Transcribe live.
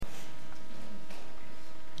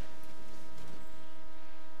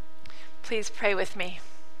Please pray with me.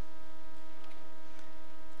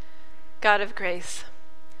 God of grace,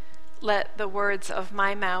 let the words of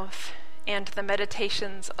my mouth and the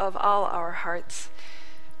meditations of all our hearts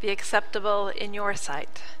be acceptable in your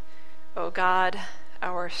sight, O God,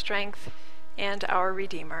 our strength and our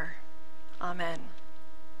Redeemer. Amen.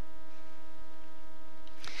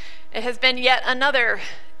 It has been yet another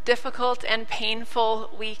difficult and painful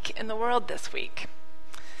week in the world this week.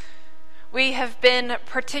 We have been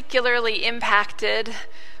particularly impacted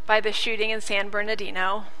by the shooting in San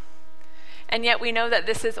Bernardino, and yet we know that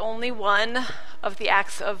this is only one of the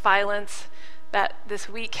acts of violence that this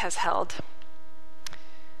week has held.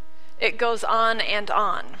 It goes on and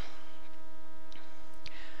on.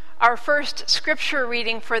 Our first scripture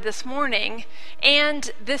reading for this morning and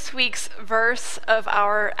this week's verse of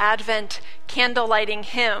our Advent candlelighting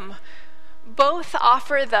hymn both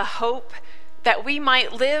offer the hope that we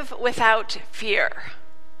might live without fear,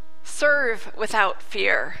 serve without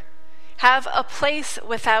fear, have a place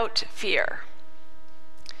without fear.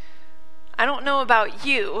 I don't know about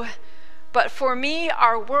you, but for me,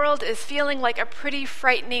 our world is feeling like a pretty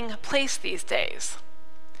frightening place these days.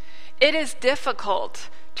 It is difficult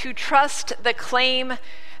to trust the claim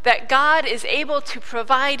that God is able to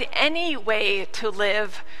provide any way to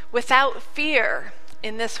live without fear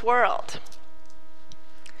in this world.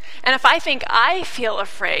 And if I think I feel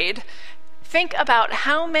afraid, think about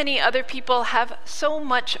how many other people have so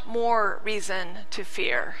much more reason to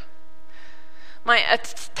fear. My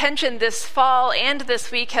attention this fall and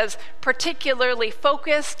this week has particularly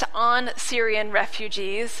focused on Syrian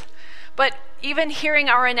refugees, but even hearing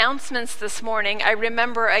our announcements this morning, I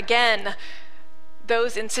remember again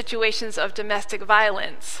those in situations of domestic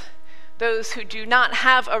violence, those who do not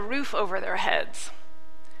have a roof over their heads.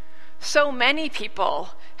 So many people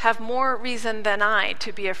have more reason than I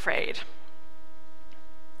to be afraid.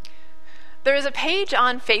 There is a page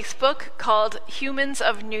on Facebook called Humans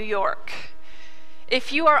of New York.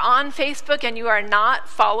 If you are on Facebook and you are not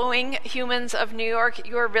following Humans of New York,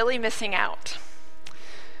 you are really missing out.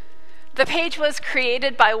 The page was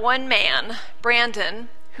created by one man, Brandon,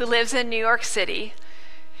 who lives in New York City.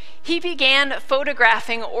 He began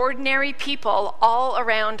photographing ordinary people all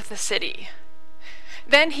around the city.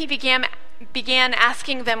 Then he began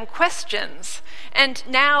asking them questions, and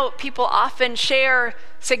now people often share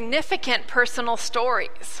significant personal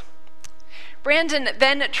stories. Brandon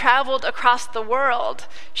then traveled across the world,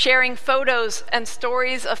 sharing photos and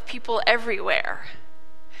stories of people everywhere.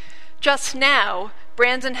 Just now,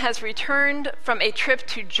 Brandon has returned from a trip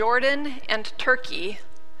to Jordan and Turkey.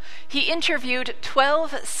 He interviewed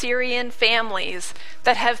 12 Syrian families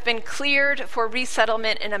that have been cleared for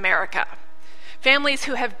resettlement in America. Families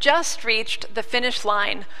who have just reached the finish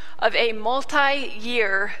line of a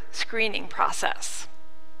multi-year screening process.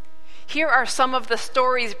 Here are some of the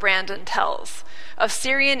stories Brandon tells of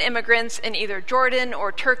Syrian immigrants in either Jordan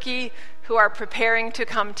or Turkey who are preparing to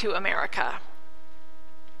come to America.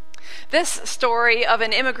 This story of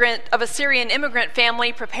a Syrian immigrant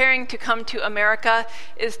family preparing to come to America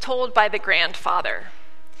is told by the grandfather.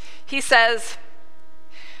 He says,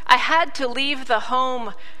 "I had to leave the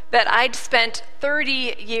home that I'd spent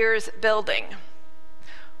 30 years building.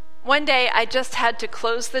 One day I just had to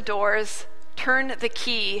close the doors, turn the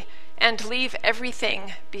key, and leave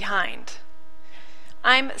everything behind.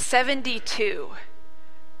 I'm 72.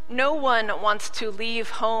 No one wants to leave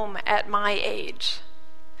home at my age.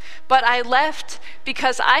 But I left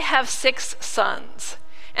because I have 6 sons,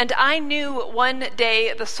 and I knew one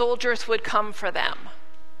day the soldiers would come for them.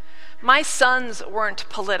 My sons weren't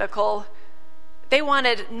political. They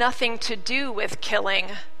wanted nothing to do with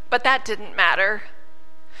killing, but that didn't matter.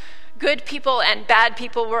 Good people and bad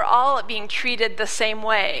people were all being treated the same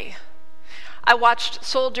way. I watched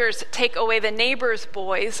soldiers take away the neighbors'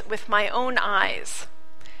 boys with my own eyes.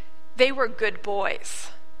 They were good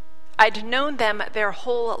boys. I'd known them their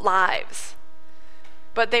whole lives,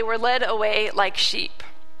 but they were led away like sheep.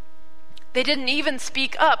 They didn't even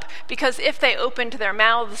speak up because if they opened their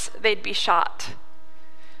mouths, they'd be shot.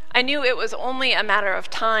 I knew it was only a matter of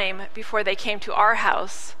time before they came to our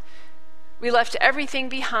house. We left everything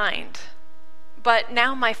behind, but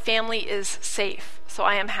now my family is safe, so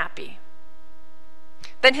I am happy."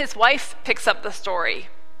 Then his wife picks up the story.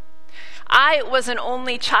 "I was an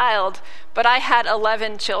only child, but I had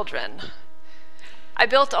 11 children. I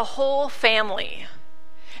built a whole family.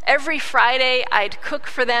 Every Friday, I'd cook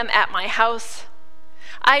for them at my house.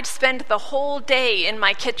 I'd spend the whole day in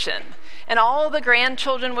my kitchen, and all the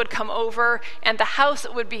grandchildren would come over, and the house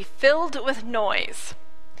would be filled with noise.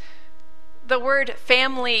 The word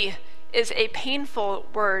family is a painful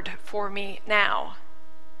word for me now.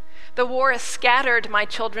 The war has scattered my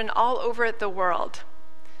children all over the world.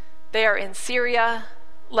 They are in Syria,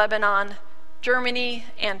 Lebanon, Germany,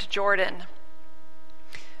 and Jordan.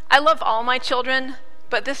 I love all my children,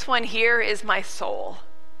 but this one here is my soul.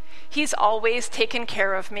 He's always taken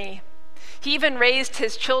care of me. He even raised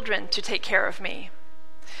his children to take care of me.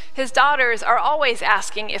 His daughters are always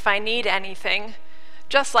asking if I need anything,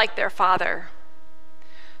 just like their father.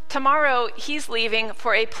 Tomorrow, he's leaving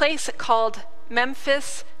for a place called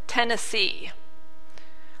Memphis, Tennessee.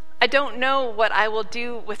 I don't know what I will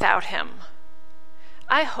do without him.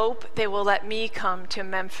 I hope they will let me come to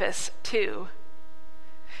Memphis too.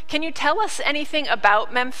 Can you tell us anything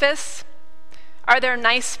about Memphis? Are there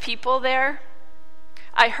nice people there?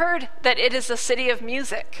 I heard that it is a city of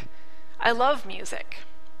music. I love music.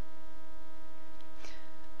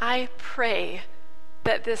 I pray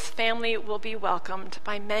that this family will be welcomed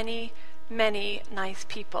by many, many nice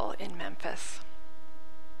people in Memphis.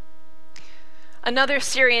 Another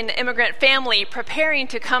Syrian immigrant family preparing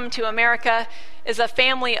to come to America is a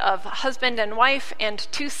family of husband and wife and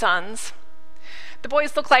 2 sons. The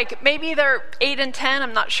boys look like maybe they're 8 and 10,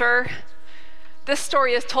 I'm not sure. This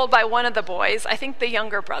story is told by one of the boys, I think the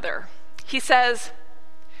younger brother. He says,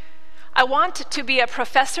 "I want to be a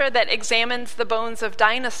professor that examines the bones of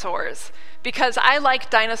dinosaurs because I like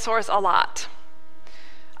dinosaurs a lot.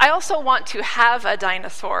 I also want to have a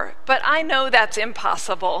dinosaur, but I know that's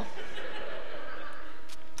impossible.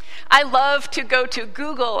 I love to go to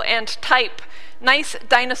Google and type nice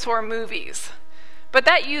dinosaur movies, but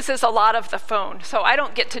that uses a lot of the phone, so I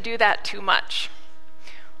don't get to do that too much.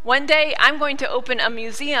 One day, I'm going to open a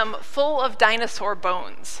museum full of dinosaur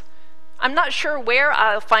bones. I'm not sure where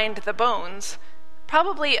I'll find the bones,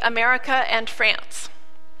 probably America and France.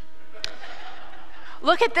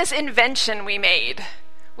 Look at this invention we made.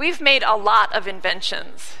 We've made a lot of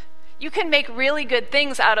inventions. You can make really good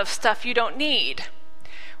things out of stuff you don't need.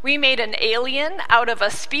 We made an alien out of a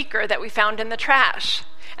speaker that we found in the trash.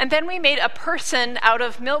 And then we made a person out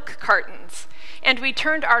of milk cartons. And we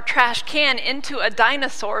turned our trash can into a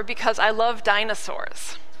dinosaur because I love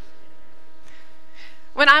dinosaurs.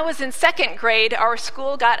 When I was in 2nd grade, our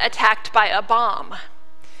school got attacked by a bomb.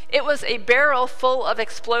 It was a barrel full of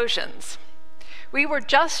explosions. We were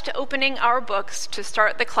just opening our books to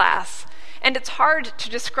start the class, and it's hard to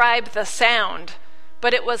describe the sound,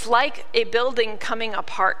 but it was like a building coming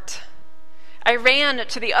apart. I ran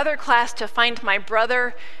to the other class to find my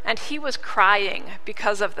brother, and he was crying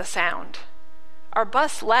because of the sound. Our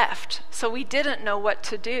bus left, so we didn't know what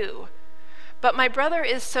to do. But my brother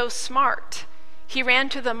is so smart. He ran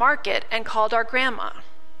to the market and called our grandma.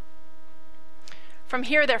 From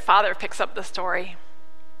here, their father picks up the story.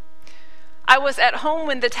 I was at home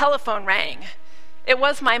when the telephone rang. It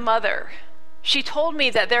was my mother. She told me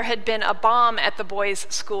that there had been a bomb at the boys'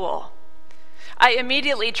 school. I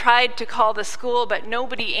immediately tried to call the school, but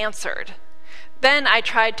nobody answered. Then I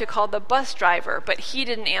tried to call the bus driver, but he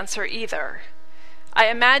didn't answer either. I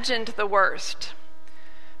imagined the worst.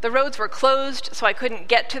 The roads were closed, so I couldn't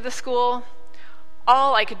get to the school.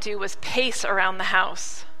 All I could do was pace around the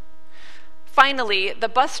house. Finally, the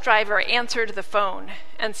bus driver answered the phone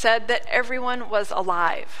and said that everyone was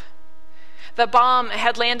alive. The bomb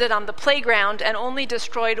had landed on the playground and only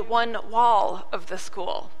destroyed one wall of the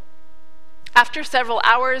school. After several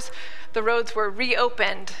hours, the roads were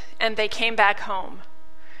reopened and they came back home.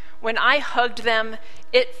 When I hugged them,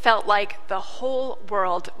 it felt like the whole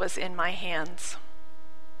world was in my hands.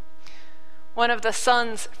 One of the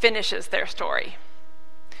sons finishes their story.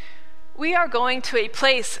 We are going to a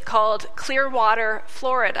place called Clearwater,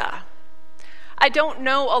 Florida. I don't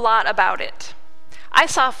know a lot about it. I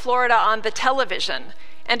saw Florida on the television,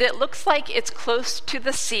 and it looks like it's close to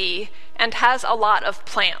the sea and has a lot of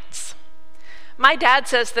plants. My dad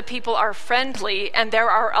says the people are friendly, and there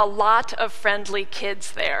are a lot of friendly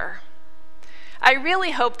kids there. I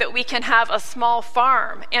really hope that we can have a small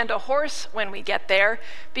farm and a horse when we get there,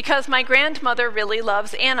 because my grandmother really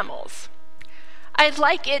loves animals. I'd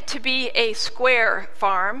like it to be a square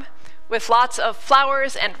farm with lots of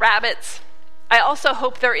flowers and rabbits. I also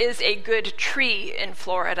hope there is a good tree in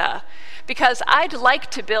Florida, because I'd like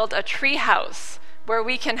to build a tree house where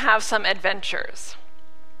we can have some adventures.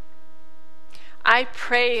 I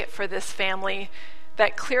pray for this family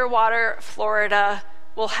that Clearwater, Florida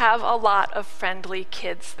will have a lot of friendly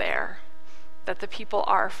kids there, that the people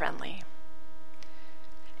are friendly.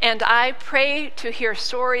 And I pray to hear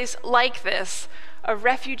stories like this of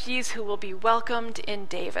refugees who will be welcomed in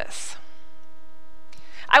Davis.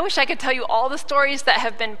 I wish I could tell you all the stories that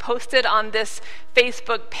have been posted on this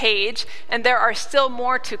Facebook page, and there are still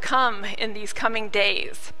more to come in these coming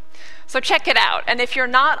days. So check it out. And if you're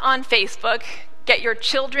not on Facebook, get your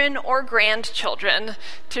children or grandchildren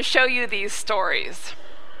to show you these stories.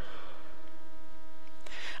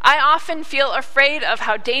 I often feel afraid of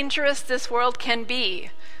how dangerous this world can be,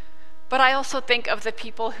 but I also think of the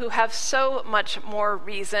people who have so much more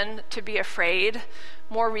reason to be afraid,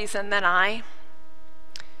 more reason than I.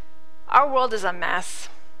 Our world is a mess.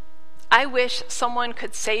 I wish someone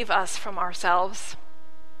could save us from ourselves.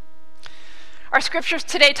 Our scriptures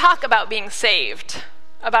today talk about being saved,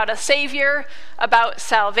 about a Savior, about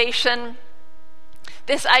salvation.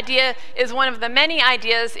 This idea is one of the many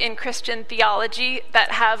ideas in Christian theology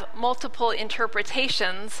that have multiple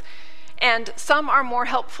interpretations, and some are more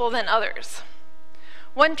helpful than others.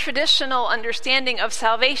 One traditional understanding of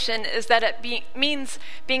salvation is that it means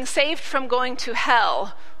being saved from going to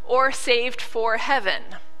hell or saved for heaven.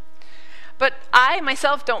 But I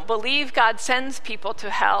myself don't believe God sends people to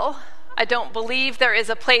hell. I don't believe there is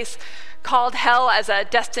a place called hell as a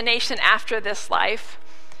destination after this life.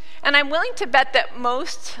 And I'm willing to bet that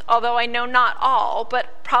most, although I know not all,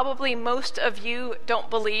 but probably most of you don't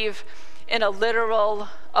believe in a literal,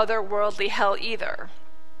 otherworldly hell either.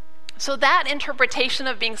 So that interpretation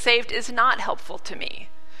of being saved is not helpful to me.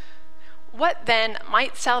 What then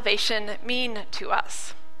might salvation mean to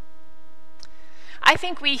us? I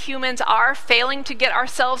think we humans are failing to get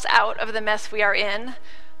ourselves out of the mess we are in,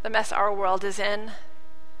 the mess our world is in.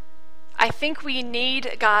 I think we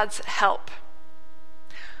need God's help.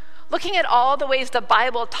 Looking at all the ways the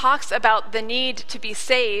Bible talks about the need to be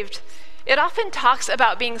saved, it often talks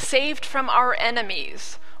about being saved from our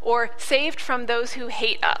enemies, or saved from those who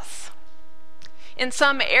hate us. In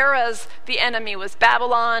some eras, the enemy was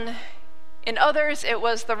Babylon. In others, it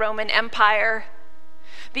was the Roman Empire.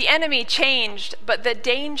 The enemy changed, but the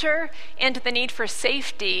danger and the need for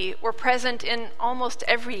safety were present in almost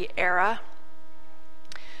every era.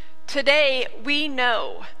 Today, we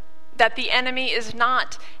know that the enemy is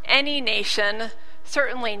not any nation,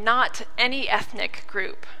 certainly not any ethnic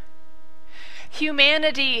group.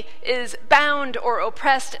 Humanity is bound or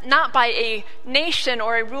oppressed not by a nation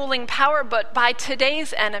or a ruling power, but by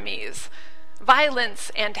today's enemies, violence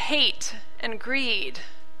and hate and greed.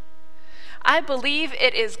 I believe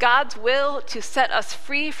it is God's will to set us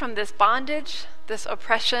free from this bondage, this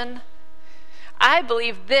oppression. I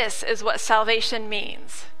believe this is what salvation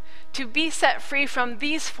means, to be set free from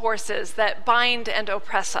these forces that bind and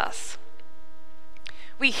oppress us.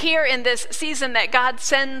 We hear in this season that God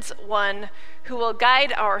sends one who will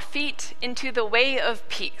guide our feet into the way of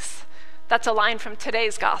peace. That's a line from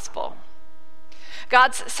today's gospel.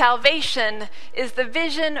 God's salvation is the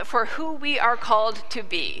vision for who we are called to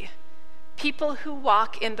be. People who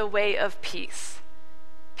walk in the way of peace.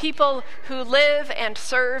 People who live and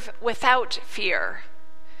serve without fear.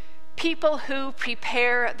 People who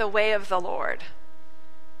prepare the way of the Lord.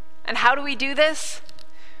 And how do we do this?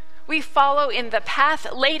 We follow in the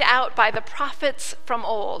path laid out by the prophets from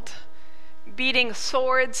old, beating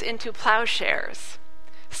swords into plowshares,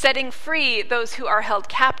 setting free those who are held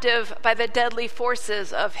captive by the deadly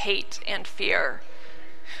forces of hate and fear.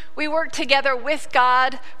 We work together with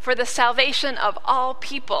God for the salvation of all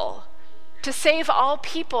people, to save all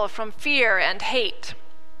people from fear and hate.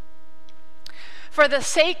 For the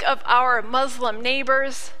sake of our Muslim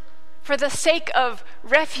neighbors, for the sake of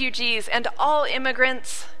refugees and all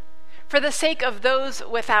immigrants, for the sake of those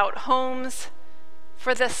without homes,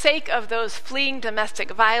 for the sake of those fleeing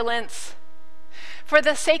domestic violence, for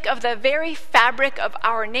the sake of the very fabric of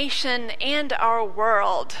our nation and our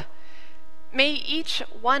world, may each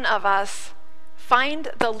one of us find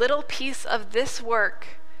the little piece of this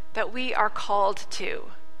work that we are called to,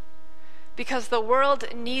 because the world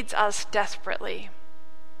needs us desperately.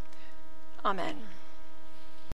 Amen.